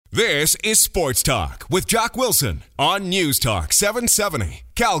This is Sports Talk with Jock Wilson on News Talk 770,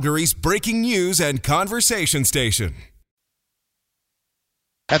 Calgary's breaking news and conversation station.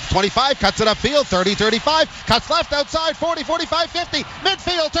 At the 25, cuts it upfield, 30-35, cuts left, outside, 40, 45, 50,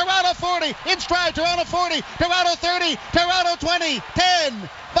 midfield, Toronto 40, in stride, Toronto 40, Toronto 30, Toronto 20, 10,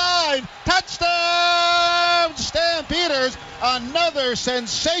 5, touchdown, Stampeders. Another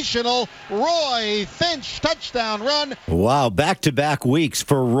sensational Roy Finch touchdown run. Wow, back-to-back weeks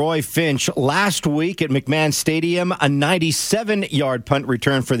for Roy Finch. Last week at McMahon Stadium, a 97-yard punt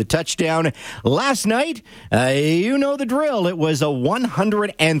return for the touchdown. Last night, you know the drill. It was a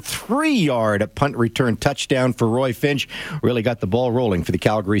 103-yard punt return touchdown for Roy Finch. Really got the ball rolling for the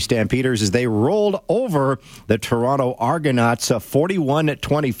Calgary Stampeders as they rolled over the Toronto Argonauts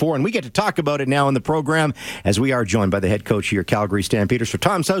 41-24. And we get to talk about it now in the program as we are joined by the head coach here, Calgary Stampeders. For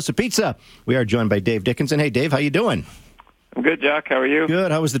Tom's House of Pizza, we are joined by Dave Dickinson. Hey, Dave, how you doing? I'm good, Jock. How are you?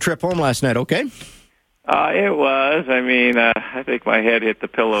 Good. How was the trip home last night? Okay? It was. I think my head hit the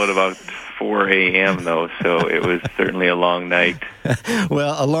pillow at about 4 a.m., though, so it was certainly a long night.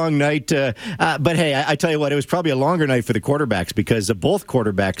 Well, a long night. But, hey, I tell you what, it was probably a longer night for the quarterbacks because both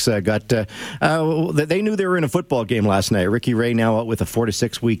quarterbacks they knew they were in a football game last night. Ricky Ray now out with a 4 to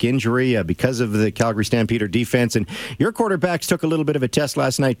 6 week injury because of the Calgary Stampeder defense. And your quarterbacks took a little bit of a test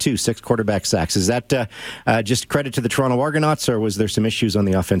last night, too, 6 quarterback sacks. Is that just credit to the Toronto Argonauts, or was there some issues on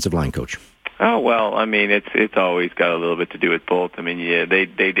the offensive line, Coach? Oh, well, it's always got a little bit to do with both. They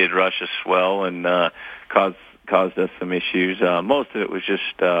did rush us well and caused us some issues. Most of it was just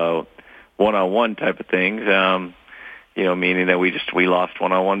one-on-one type of things, meaning that we lost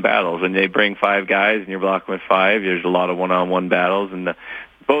one-on-one battles. When they bring 5 guys and you're blocking with 5, there's a lot of one-on-one battles. And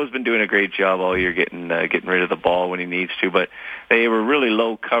Bo's been doing a great job all year getting rid of the ball when he needs to. But they were really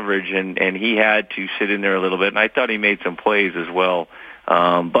low coverage, and he had to sit in there a little bit. And I thought he made some plays as well.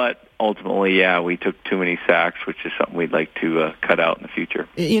 But ultimately, we took too many sacks, which is something we'd like to cut out in the future.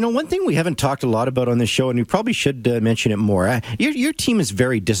 One thing we haven't talked a lot about on this show, and you probably should mention it more, your team is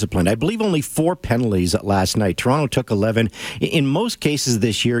very disciplined. I believe only 4 penalties last night. Toronto took 11. In most cases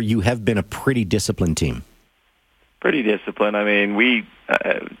this year, you have been a pretty disciplined team. Pretty disciplined. We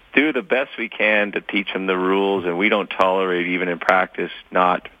do the best we can to teach them the rules, and we don't tolerate, even in practice,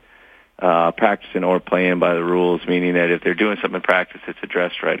 not practicing or playing by the rules, meaning that if they're doing something in practice, it's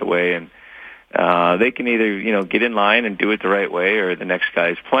addressed right away. And they can either, get in line and do it the right way, or the next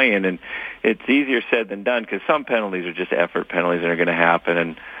guy's playing. And it's easier said than done because some penalties are just effort penalties that are going to happen.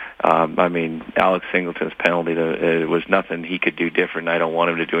 And, Alex Singleton's penalty, it was nothing he could do different. I don't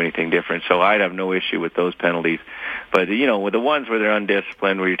want him to do anything different. So I'd have no issue with those penalties. But, with the ones where they're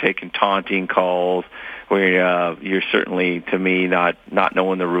undisciplined, where you're taking taunting calls, where you're certainly, to me, not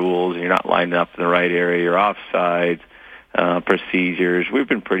knowing the rules, you're not lining up in the right area, you're offsides, procedures. We've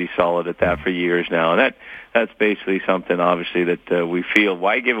been pretty solid at that for years now. And that's basically something, obviously, that we feel,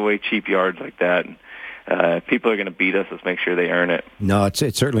 why give away cheap yards like that? If people are going to beat us, let's make sure they earn it. No, it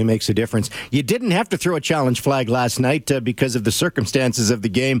certainly makes a difference. You didn't have to throw a challenge flag last night because of the circumstances of the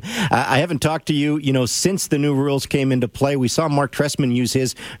game. I haven't talked to you, since the new rules came into play. We saw Mark Trestman use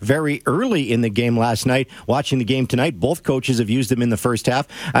his very early in the game last night. Watching the game tonight, both coaches have used them in the first half.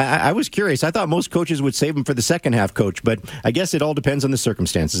 I was curious. I thought most coaches would save them for the second half, Coach, but I guess it all depends on the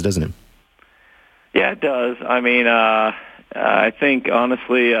circumstances, doesn't it? Yeah, it does. I think,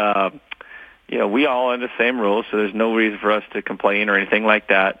 honestly, we all have the same rules, so there's no reason for us to complain or anything like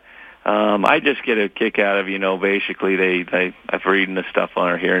that. I just get a kick out of, basically I've reading the stuff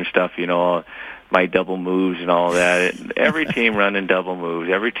on or hearing stuff, my double moves and all that. Every team running double moves,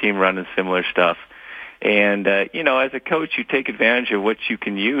 every team running similar stuff. And, as a coach, you take advantage of what you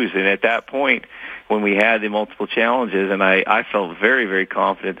can use. And at that point, when we had the multiple challenges, and I felt very, very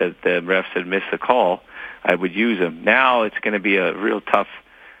confident that the refs had missed the call, I would use them. Now it's going to be a real tough.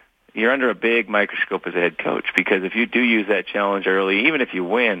 You're under a big microscope as a head coach, because if you do use that challenge early, even if you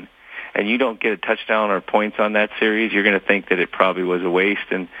win and you don't get a touchdown or points on that series, you're going to think that it probably was a waste,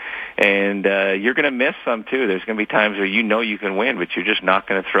 and you're going to miss some too. There's going to be times where you can win, but you're just not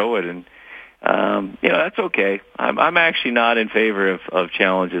going to throw it, and that's okay. I'm actually not in favor of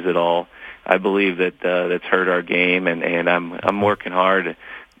challenges at all. I believe that that's hurt our game, and I'm working hard.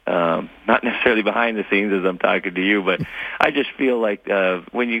 Not necessarily behind the scenes as I'm talking to you, but I just feel like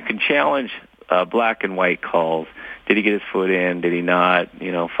when you can challenge black and white calls, did he get his foot in, did he not,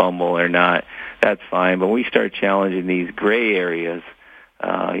 fumble or not, that's fine. But when we start challenging these gray areas,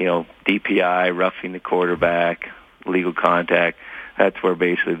 DPI, roughing the quarterback, legal contact, that's where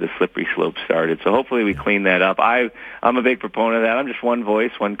basically the slippery slope started. So hopefully we clean that up. I'm a big proponent of that. I'm just one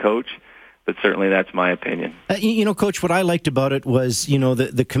voice, one coach. But certainly that's my opinion. Coach, what I liked about it was,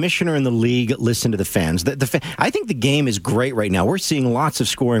 the commissioner and the league listened to the fans. I think the game is great right now. We're seeing lots of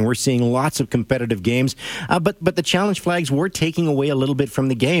scoring. We're seeing lots of competitive games. But the challenge flags were taking away a little bit from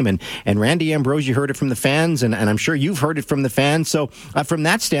the game. And Randy Ambrosie heard it from the fans, and I'm sure you've heard it from the fans. So from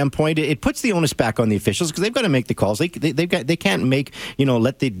that standpoint, it puts the onus back on the officials because they've got to make the calls. They can't make,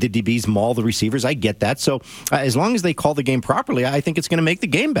 let the DBs maul the receivers. I get that. So as long as they call the game properly, I think it's going to make the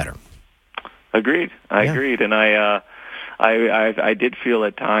game better. Agreed. I agreed, and I did feel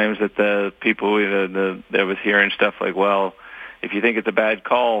at times that the people that was hearing stuff like, well, if you think it's a bad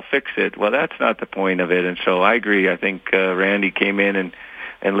call, fix it. Well, that's not the point of it, and so I agree. I think Randy came in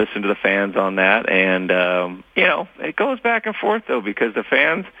and listened to the fans on that, and it goes back and forth though because the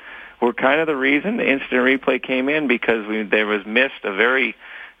fans were kind of the reason the instant replay came in because there was missed a very,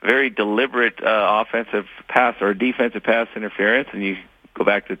 very deliberate offensive pass or defensive pass interference, and you go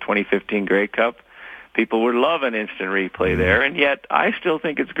back to the 2015 Grey Cup, people would love an instant replay there, and yet I still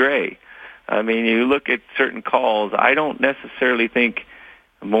think it's gray. I mean, you look at certain calls, I don't necessarily think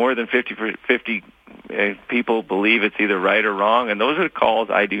more than 50 people believe it's either right or wrong, and those are the calls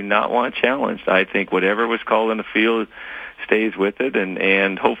I do not want challenged. I think whatever was called in the field stays with it,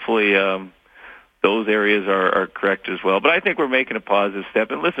 and hopefully those areas are correct as well. But I think we're making a positive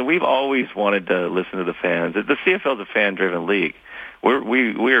step. And listen, we've always wanted to listen to the fans. The CFL is a fan-driven league.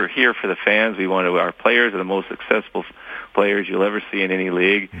 We're here for the fans. Our players are the most successful players you'll ever see in any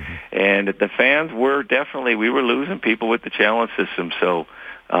league. Mm-hmm. And the fans we were losing people with the challenge system. So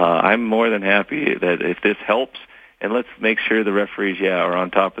I'm more than happy that if this helps, and let's make sure the referees, are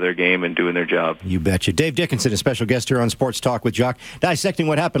on top of their game and doing their job. You betcha. Dave Dickinson, a special guest here on Sports Talk with Jock, dissecting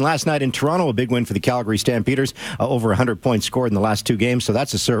what happened last night in Toronto. A big win for the Calgary Stampeders. Over 100 points scored in the last two games, so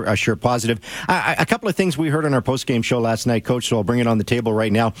that's a sure positive. A couple of things we heard on our post-game show last night, Coach, so I'll bring it on the table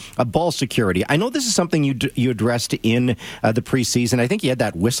right now. Ball security. I know this is something you addressed in the preseason. I think you had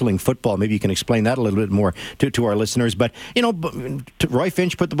that whistling football. Maybe you can explain that a little bit more to our listeners. But, Roy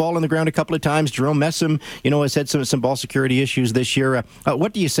Finch put the ball on the ground a couple of times. Jerome Messam, has had some ball security issues this year.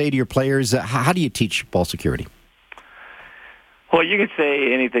 What do you say to your players? How do you teach ball security? Well, you can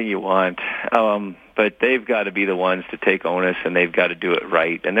say anything you want, but they've got to be the ones to take onus, and they've got to do it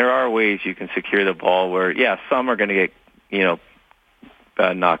right. And there are ways you can secure the ball where, some are going to get,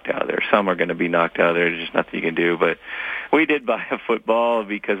 knocked out of there. Some are going to be knocked out of there. There's just nothing you can do. But we did buy a football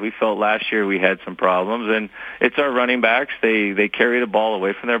because we felt last year we had some problems, and it's our running backs. They carry the ball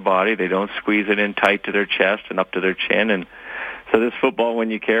away from their body. They don't squeeze it in tight to their chest and up to their chin. And so this football,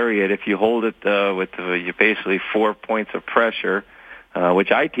 when you carry it, if you hold it with basically 4 points of pressure,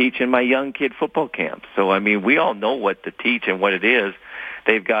 which I teach in my young kid football camp. So, I mean, we all know what to teach and what it is.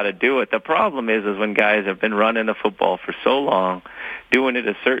 They've got to do it. The problem is when guys have been running the football for so long, doing it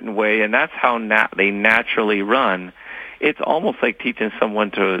a certain way, and that's how they naturally run. It's almost like teaching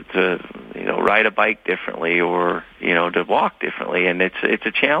someone to ride a bike differently or to walk differently, and it's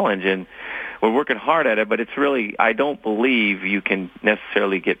a challenge, and we're working hard at it. But it's really, I don't believe you can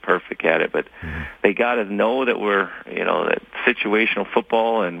necessarily get perfect at it. But they got to know that we're that situational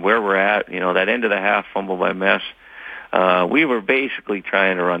football and where we're at. That end of the half fumble by Mess. We were basically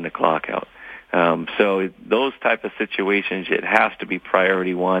trying to run the clock out. So those type of situations, it has to be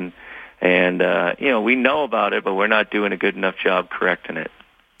priority one. And, we know about it, but we're not doing a good enough job correcting it.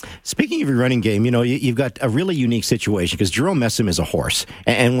 Speaking of your running game, you've got a really unique situation because Jerome Messam is a horse.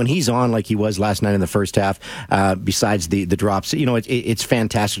 And when he's on like he was last night in the first half, besides the drops, it's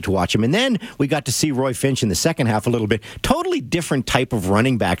fantastic to watch him. And then we got to see Roy Finch in the second half a little bit. Totally different type of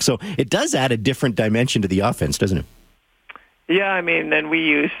running back. So it does add a different dimension to the offense, doesn't it? Yeah, I mean, then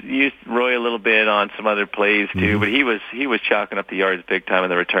we used Roy a little bit on some other plays too, but he was chalking up the yards big time in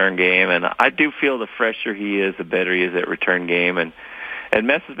the return game, and I do feel the fresher he is, the better he is at return game, and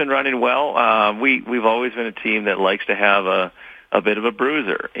Mess has been running well. We've always been a team that likes to have a bit of a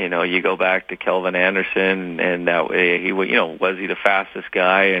bruiser. You go back to Kelvin Anderson, and that way was he the fastest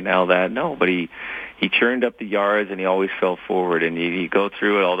guy, and now that no, but he churned up the yards and he always fell forward, and you go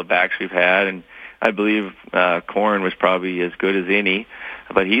through it, all the backs we've had, and I believe Corrin was probably as good as any,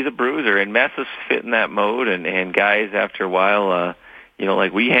 but he's a bruiser, and Mess is fit in that mode, and guys after a while,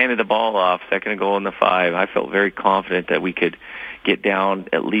 like we handed the ball off second and goal in the 5. I felt very confident that we could get down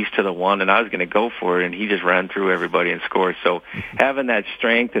at least to the 1, and I was going to go for it, and he just ran through everybody and scored. So having that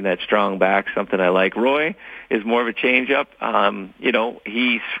strength and that strong back, something I like. Roy is more of a change-up.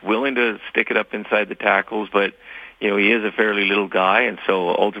 He's willing to stick it up inside the tackles, but he is a fairly little guy, and so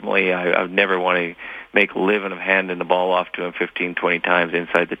ultimately I would never want to make a living of handing the ball off to him 15, 20 times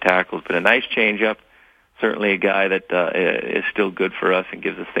inside the tackles. But a nice change-up, certainly a guy that is still good for us and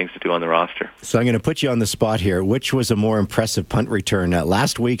gives us things to do on the roster. So I'm going to put you on the spot here. Which was a more impressive punt return?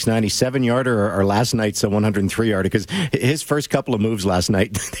 Last week's 97-yarder or last night's 103-yarder? Because his first couple of moves last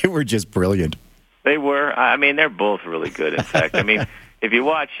night, they were just brilliant. They were. I mean, they're both really good, in fact. I mean, if you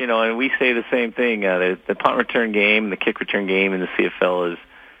watch, and we say the same thing, the punt return game, the kick return game in the CFL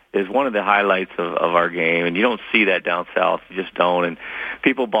is one of the highlights of our game, and you don't see that down south. You just don't. And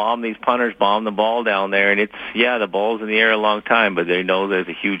people these punters bomb the ball down there, and the ball's in the air a long time, but they know there's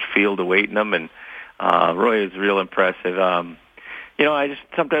a huge field awaiting them, and Roy is real impressive.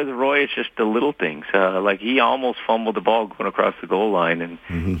 Sometimes Roy, it's just the little things. Like he almost fumbled the ball going across the goal line,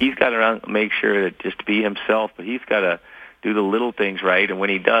 and he's got to make sure that just to be himself, but he's got to do the little things right, and when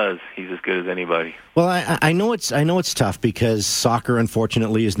he does, he's as good as anybody. Well, I know it's tough because soccer,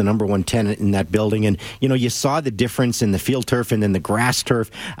 unfortunately, is the number one tenant in that building, and you saw the difference in the field turf and then the grass turf.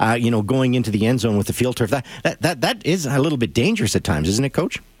 Going into the end zone with the field turf, that is a little bit dangerous at times, isn't it,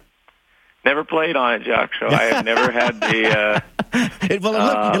 Coach? Never played on it, Jock, so I have never had the... It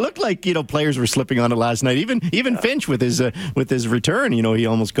looked like players were slipping on it last night. Even Finch with his return, he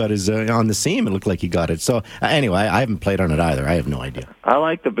almost got his on the seam. It looked like he got it. So anyway, I haven't played on it either. I have no idea. I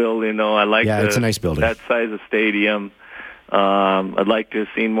like the building, though. It's a nice building. That size of stadium. I'd like to have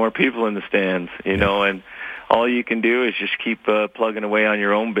seen more people in the stands, and all you can do is just keep plugging away on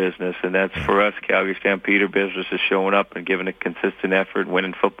your own business, and that's for us, Calgary Stampeder business is showing up and giving a consistent effort and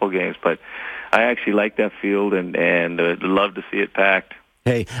winning football games. But I actually like that field and love to see it packed.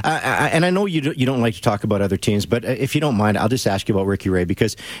 Hey, and I know you don't like to talk about other teams, but if you don't mind, I'll just ask you about Ricky Ray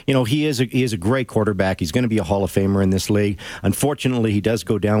because he is a great quarterback. He's going to be a Hall of Famer in this league. Unfortunately, he does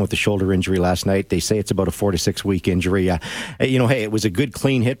go down with a shoulder injury last night. They say it's about a 4 to 6 week injury. Hey, it was a good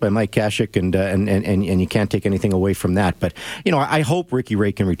clean hit by Mike Kashik, and you can't take anything away from that. But I hope Ricky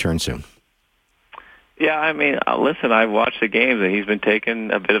Ray can return soon. Yeah, I mean, listen, I've watched the games, and he's been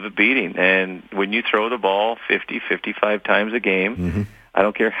taking a bit of a beating. And when you throw the ball 50, 55 times a game, I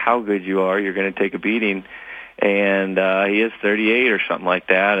don't care how good you are, you're going to take a beating. And he is 38 or something like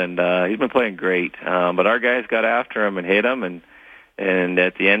that, and he's been playing great. But our guys got after him and hit him, and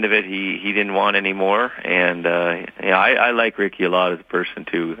at the end of it, he didn't want any more. And I like Ricky a lot as a person,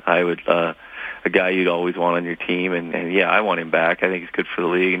 too. I would a guy you'd always want on your team, and I want him back. I think he's good for the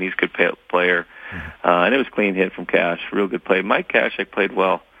league, and he's a good player. And it was a clean hit from Cash, real good play. Mike Kashik played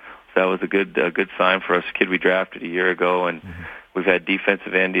well, so that was a good sign for us. A kid we drafted a year ago, and we've had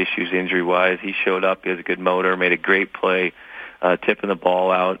defensive end issues injury-wise. He showed up. He has a good motor, made a great play, tipping the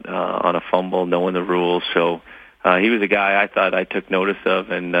ball out on a fumble, knowing the rules. So he was a guy I thought I took notice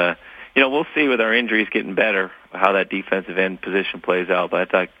of. And, we'll see with our injuries getting better how that defensive end position plays out. But I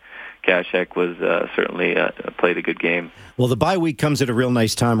thought Kashik was certainly played a good game. Well, the bye week comes at a real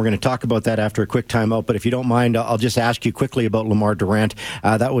nice time. We're going to talk about that after a quick timeout. But if you don't mind, I'll just ask you quickly about Lamar Durant.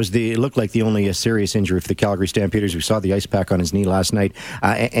 It looked like the only serious injury for the Calgary Stampeders. We saw the ice pack on his knee last night.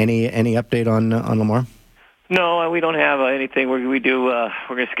 Any update on Lamar? No, we don't have anything. We're going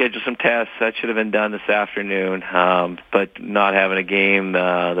to schedule some tests. That should have been done this afternoon. But not having a game,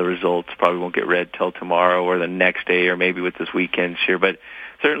 the results probably won't get read till tomorrow or the next day or maybe with this weekend. Sure, but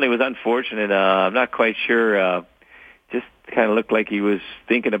certainly was unfortunate. I'm not quite sure. Just kind of looked like he was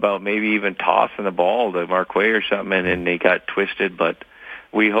thinking about maybe even tossing the ball to Marquet or something, and he got twisted. But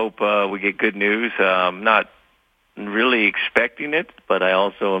we hope we get good news. Not really expecting it, but I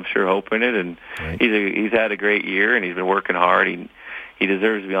also am sure hoping it. And right. He's had a great year, and he's been working hard. He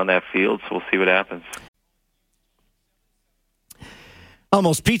deserves to be on that field, so we'll see what happens.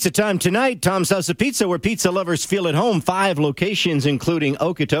 Almost pizza time tonight. Tom's House of Pizza, where pizza lovers feel at home. 5 locations, including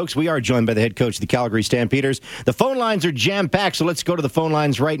Okotoks. We are joined by the head coach of the Calgary Stampeders. The phone lines are jam-packed, so let's go to the phone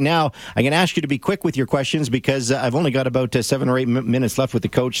lines right now. I'm going to ask you to be quick with your questions because I've only got about 7 or 8 minutes left with the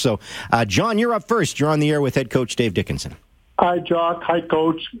coach. So, John, you're up first. You're on the air with head coach Dave Dickinson. Hi, Jock. Hi,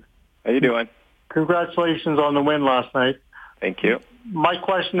 Coach. How you doing? Congratulations on the win last night. Thank you. My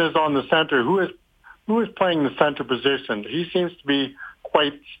question is on the center. Who is playing the center position? He seems to be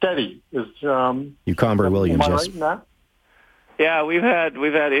quite steady. Ucomber Williams, am I yes. right in that? Yeah, we've had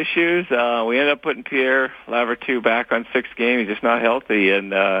issues. We ended up putting Pierre Lavertu back on 6th game. He's just not healthy,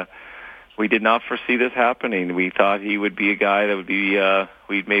 and we did not foresee this happening. We thought he would be a guy that would be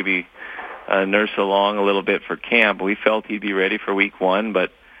we'd maybe nurse along a little bit for camp. We felt he'd be ready for week 1,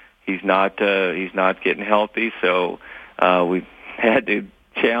 but he's not getting healthy. So we had to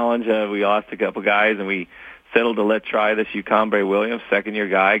challenge. We lost a couple guys, and we settled to let try this Ucomber Williams, second-year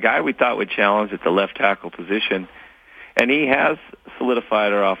guy we thought would challenge at the left tackle position. And he has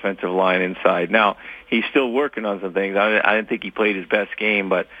solidified our offensive line inside. Now, he's still working on some things. I didn't think he played his best game,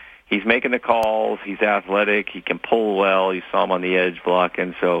 but he's making the calls. He's athletic. He can pull well. You saw him on the edge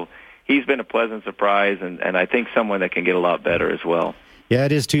blocking. So he's been a pleasant surprise, and I think someone that can get a lot better as well. Yeah,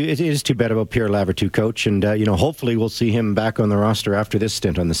 it is too bad about Pierre Lavertu, coach, and hopefully we'll see him back on the roster after this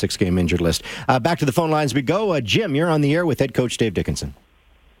stint on the 6-game injured list. Back to the phone lines we go. Jim, you're on the air with head coach Dave Dickenson.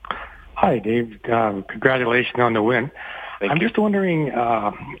 Hi, Dave. Congratulations on the win. Thank I'm you. just wondering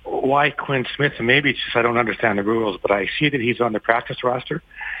why Quinn Smith, and maybe it's just I don't understand the rules, but I see that he's on the practice roster,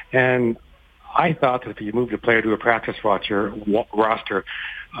 and I thought that if you moved a player to a practice roster,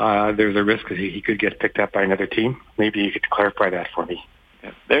 there's a risk that he could get picked up by another team. Maybe you could clarify that for me.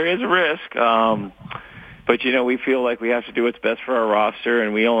 There is a risk, but we feel like we have to do what's best for our roster,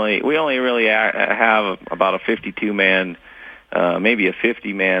 and we only really have about a 52-man, maybe a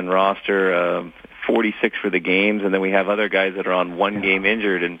 50-man roster, 46 for the games, and then we have other guys that are on one game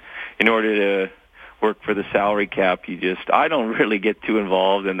injured. And in order to work for the salary cap, I don't really get too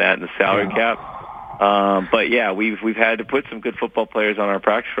involved in that in the salary cap. But yeah, we've had to put some good football players on our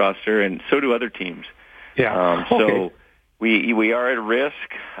practice roster, and so do other teams. Yeah. So we are at risk,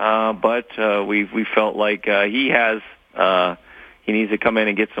 but we felt like he needs to come in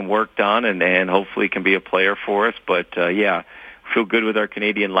and get some work done, and hopefully can be a player for us. But yeah, feel good with our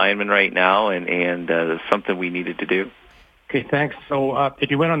Canadian linemen right now, and something we needed to do. Okay, thanks. So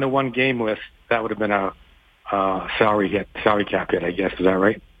if you went on the one-game list, that would have been a salary cap hit, I guess. Is that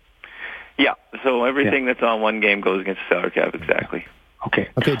right? Yeah. So everything that's on one game goes against the salary cap, exactly. Okay,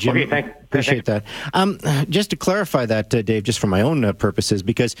 Jim. Okay, thanks. Appreciate that. Just to clarify that, Dave, just for my own purposes,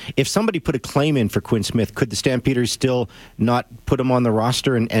 because if somebody put a claim in for Quinn Smith, could the Stampeders still not put him on the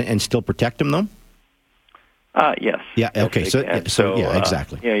roster and still protect him, though? Yes. Yeah. Okay. Yes, So yeah,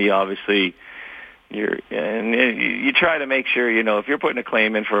 exactly. You obviously you try to make sure if you're putting a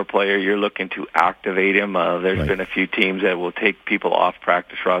claim in for a player, you're looking to activate him. There's been a few teams that will take people off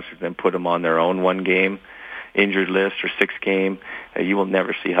practice rosters and put them on their own one-game injured list or 6-game. You will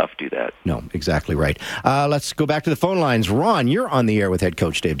never see Huff do that. No, exactly right. Let's go back to the phone lines. Ron, you're on the air with head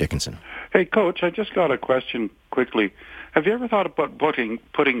coach Dave Dickenson. Hey, Coach, I just got a question quickly. Have you ever thought about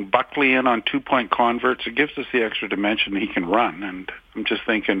putting Buckley in on 2-point converts? It gives us the extra dimension he can run, and I'm just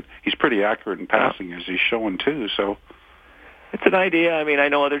thinking he's pretty accurate in passing as he's showing too. So it's an idea. I mean, I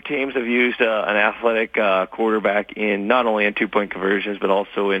know other teams have used an athletic quarterback in not only in 2-point conversions but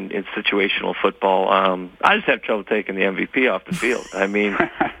also in situational football. I just have trouble taking the MVP off the field. I mean,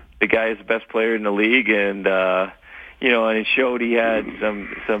 the guy is the best player in the league, and and it showed he had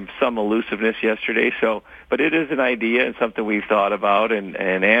some elusiveness yesterday. So, but it is an idea and something we've thought about, and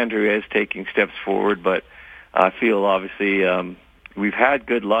Andrew is taking steps forward. But I feel obviously we've had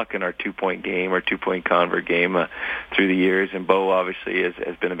good luck in our 2-point game or 2-point convert game through the years, and Bo obviously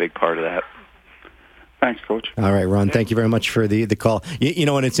has been a big part of that. Thanks, Coach. All right, Ron, thank you very much for the call.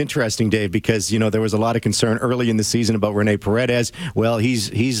 And it's interesting, Dave, because, there was a lot of concern early in the season about Rene Paredes. Well,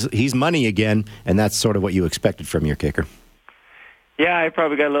 he's money again, and that's sort of what you expected from your kicker. Yeah, I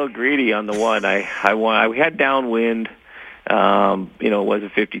probably got a little greedy on the one. I had downwind. It was a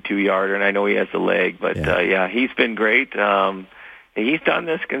 52-yarder, and I know he has the leg, but he's been great. He's done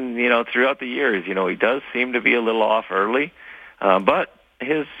this, throughout the years. He does seem to be a little off early, but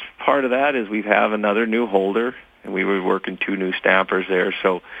his part of that is we have another new holder, and we were working 2 new snappers there.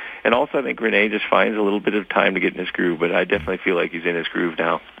 So, and also I think Rene just finds a little bit of time to get in his groove, but I definitely feel like he's in his groove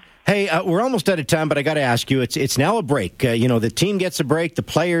now. Hey, we're almost out of time, but I got to ask you, it's now a break. The team gets a break, the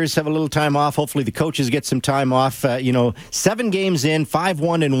players have a little time off, hopefully the coaches get some time off. 7 games in,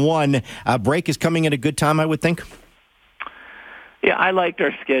 5-1-1. Break is coming at a good time, I would think. Yeah, I liked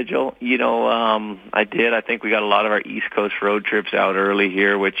our schedule. I did. I think we got a lot of our East Coast road trips out early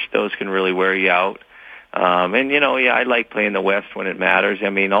here, which those can really wear you out. I like playing the West when it matters.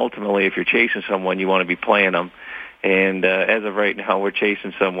 I mean, ultimately, if you're chasing someone, you want to be playing them. And as of right now, we're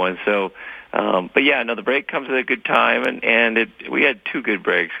chasing someone. So, the break comes at a good time, and we had 2 good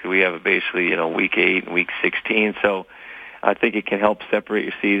breaks. We have basically, week 8 and week 16. So I think it can help separate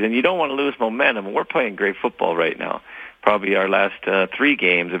your season. You don't want to lose momentum. We're playing great football right now. Probably our last 3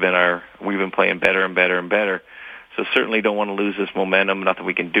 games we've been playing better and better and better. So certainly don't want to lose this momentum. Nothing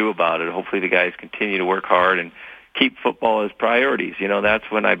we can do about it. Hopefully the guys continue to work hard and keep football as priorities.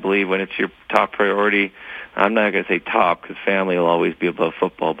 That's when I believe when it's your top priority. I'm not going to say top because family will always be above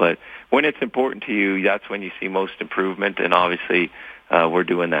football, but when it's important to you, that's when you see most improvement, and obviously we're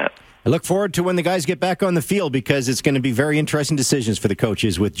doing that. I look forward to when the guys get back on the field because it's going to be very interesting decisions for the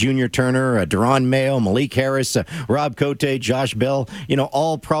coaches with Junior Turner, Deron Mayo, Malik Harris, Rob Cote, Josh Bell,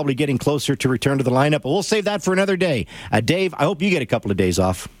 all probably getting closer to return to the lineup. But we'll save that for another day. Dave, I hope you get a couple of days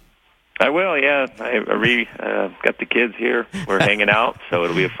off. I will, yeah. I got the kids here. We're hanging out, so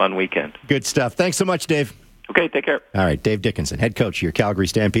it'll be a fun weekend. Good stuff. Thanks so much, Dave. Okay, take care. All right, Dave Dickinson, head coach of your Calgary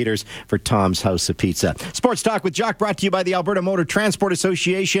Stampeders for Tom's House of Pizza. Sports Talk with Jock brought to you by the Alberta Motor Transport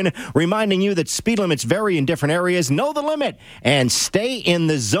Association, reminding you that speed limits vary in different areas. Know the limit and stay in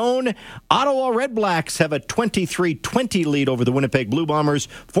the zone. Ottawa Red Blacks have a 23-20 lead over the Winnipeg Blue Bombers.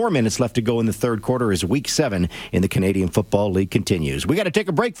 4 minutes left to go in the third quarter as Week 7 in the Canadian Football League continues. We got to take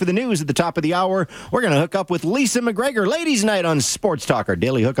a break for the news at the top of the hour. We're going to hook up with Lisa McGregor. Ladies' Night on Sports Talk, our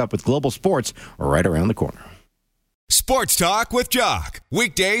daily hookup with global sports right around the corner. Sports Talk with Jock.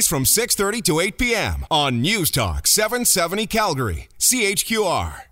 Weekdays from 6:30 to 8 p.m. on News Talk 770 Calgary, CHQR.